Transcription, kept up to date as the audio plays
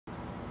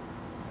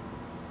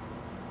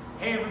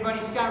Hey everybody,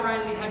 Scott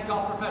Riley, head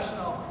golf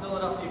professional,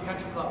 Philadelphia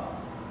Country Club.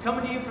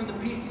 Coming to you from the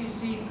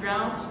PCC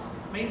grounds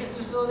maintenance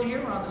facility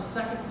here. We're on the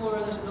second floor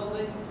of this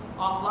building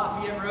off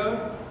Lafayette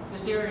Road.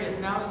 This area is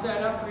now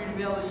set up for you to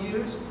be able to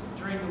use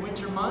during the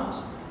winter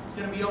months. It's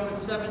going to be open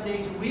 7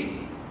 days a week,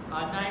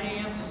 9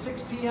 a.m. to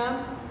 6 p.m.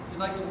 if you'd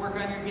like to work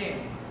on your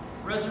game.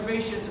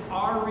 Reservations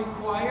are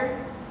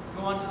required.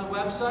 Go onto the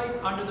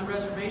website, under the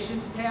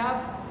reservations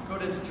tab, go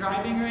to the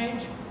driving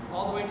range.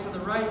 All the way to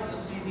the right, you'll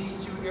see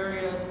these two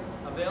areas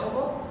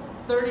available.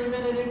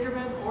 30-minute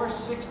increment or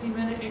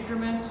 60-minute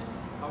increments.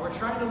 We're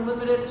trying to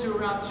limit it to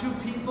around 2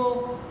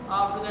 people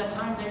for that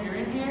time that you're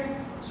in here.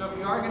 So if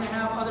you are going to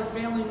have other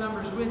family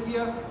members with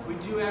you, we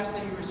do ask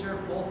that you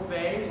reserve both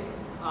bays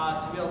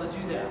to be able to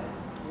do that.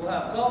 We'll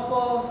have golf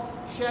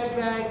balls, shag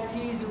bag,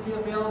 tees will be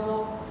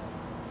available.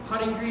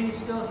 Putting green is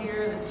still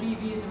here, the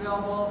TV is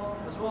available,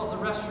 as well as the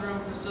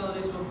restroom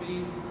facilities will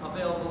be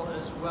available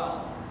as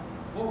well.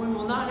 What we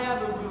will not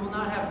have is we will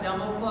not have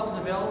demo clubs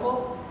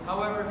available.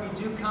 However,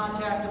 if you do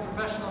contact the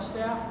professional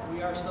staff,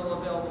 we are still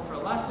available for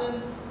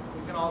lessons.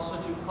 We can also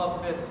do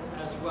club fits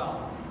as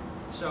well.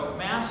 So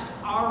masks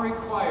are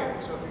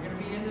required. So if you're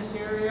going to be in this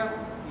area,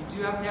 you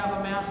do have to have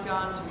a mask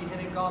on to be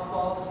hitting golf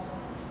balls.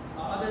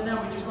 Other than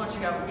that, we just want you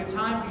to have a good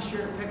time. Be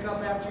sure to pick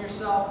up after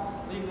yourself.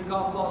 Leave the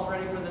golf balls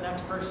ready for the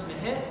next person to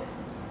hit.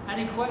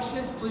 Any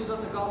questions, please let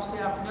the golf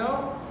staff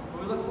know.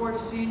 We look forward to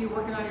seeing you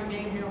working on your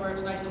game here where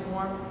it's nice and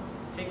warm.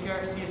 Take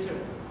care. See you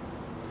soon.